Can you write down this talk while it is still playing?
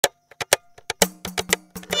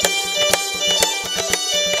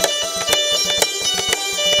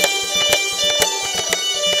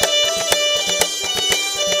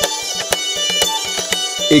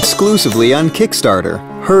Exclusively on Kickstarter,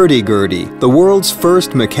 Hurdy-Gurdy, the world's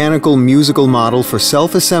first mechanical musical model for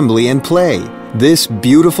self-assembly and play. This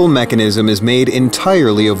beautiful mechanism is made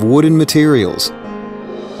entirely of wooden materials.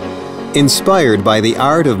 Inspired by the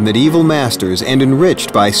art of medieval masters and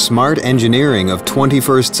enriched by smart engineering of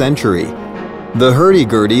 21st century, the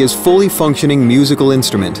Hurdy-Gurdy is fully functioning musical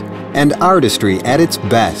instrument and artistry at its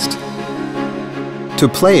best. To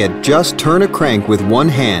play it, just turn a crank with one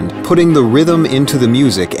hand, putting the rhythm into the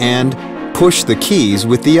music, and push the keys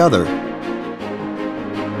with the other.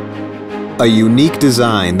 A unique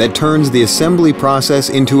design that turns the assembly process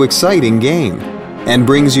into exciting game and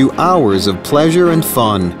brings you hours of pleasure and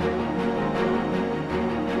fun.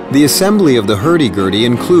 The assembly of the Hurdy-Gurdy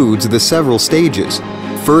includes the several stages.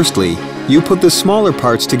 Firstly, you put the smaller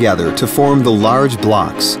parts together to form the large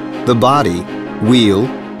blocks: the body, wheel,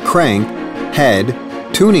 crank, head,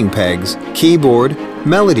 tuning pegs, keyboard,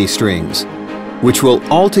 melody strings, which will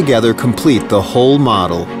altogether complete the whole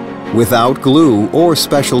model, without glue or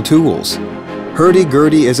special tools.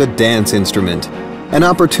 Hurdy-Gurdy is a dance instrument, an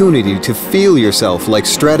opportunity to feel yourself like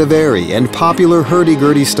Stradivari and popular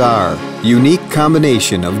Hurdy-Gurdy star. Unique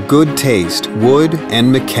combination of good taste, wood,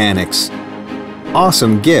 and mechanics.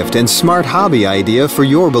 Awesome gift and smart hobby idea for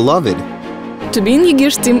your beloved. To be in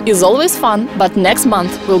Ugears team is always fun, but next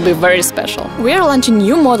month will be very special. We are launching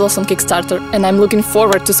new models on Kickstarter, and I'm looking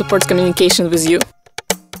forward to support communication with you.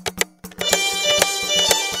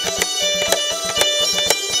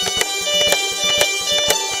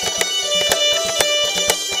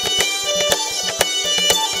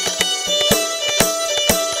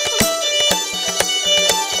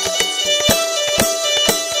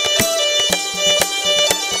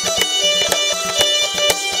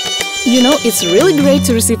 You know, it's really great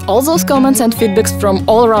to receive all those comments and feedbacks from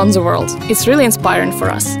all around the world. It's really inspiring for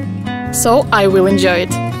us. So I will enjoy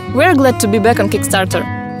it. We're glad to be back on Kickstarter.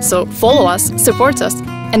 So follow us, support us,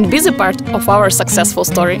 and be the part of our successful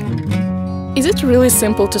story. Is it really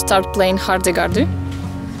simple to start playing Hurdy-Gurdy?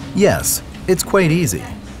 Yes, it's quite easy.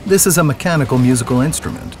 This is a mechanical musical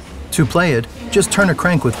instrument. To play it, just turn a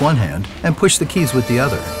crank with one hand and push the keys with the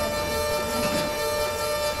other.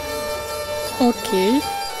 Okay.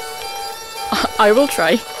 I will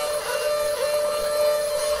try.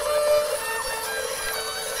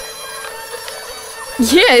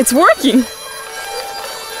 Yeah, it's working!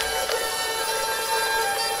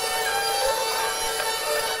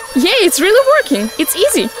 Yeah, it's really working! It's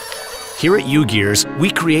easy! Here at Ugears, we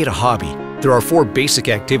create a hobby. There are 4 basic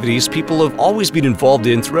activities people have always been involved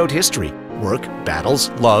in throughout history: work, battles,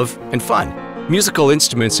 love, and fun. Musical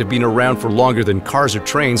instruments have been around for longer than cars or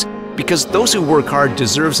trains, because those who work hard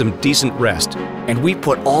deserve some decent rest, and we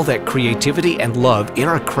put all that creativity and love in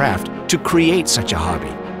our craft to create such a hobby.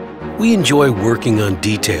 We enjoy working on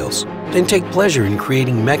details and take pleasure in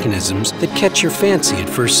creating mechanisms that catch your fancy at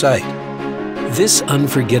first sight. This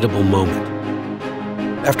unforgettable moment,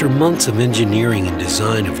 after months of engineering and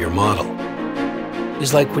design of your model,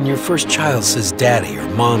 is like when your first child says daddy or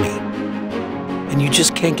mommy, and you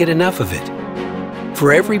just can't get enough of it.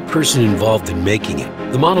 For every person involved in making it,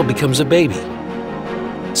 the model becomes a baby.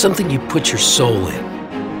 Something you put your soul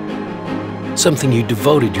in. Something you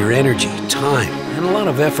devoted your energy, time, and a lot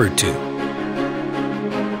of effort to.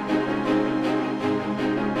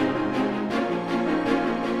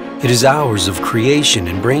 It is hours of creation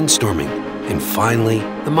and brainstorming, and finally,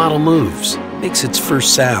 the model moves, makes its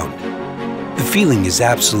first sound. The feeling is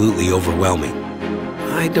absolutely overwhelming.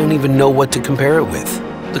 I don't even know what to compare it with.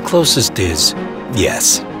 The closest is,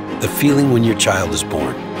 yes, the feeling when your child is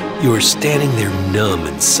born. You are standing there numb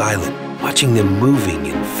and silent, watching them moving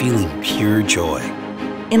and feeling pure joy.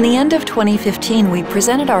 In the end of 2015, we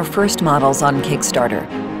presented our first models on Kickstarter.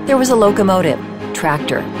 There was a locomotive,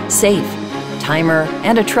 tractor, safe, timer,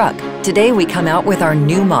 and a truck. Today we come out with our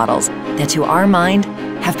new models that, to our mind,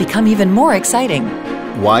 have become even more exciting.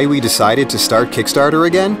 Why we decided to start Kickstarter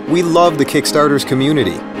again? We love the Kickstarter's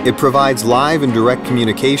community. It provides live and direct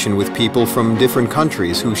communication with people from different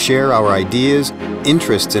countries who share our ideas,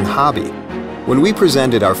 interests, and hobby. When we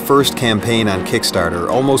presented our first campaign on Kickstarter,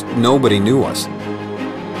 almost nobody knew us.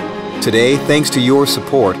 Today, thanks to your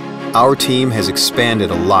support, our team has expanded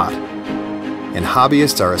a lot, and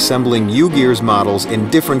hobbyists are assembling Ugears models in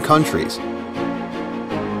different countries.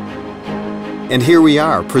 And here we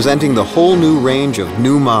are, presenting the whole new range of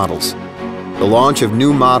new models. The launch of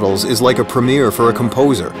new models is like a premiere for a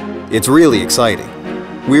composer. It's really exciting.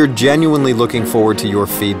 We're genuinely looking forward to your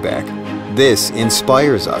feedback. This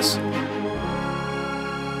inspires us.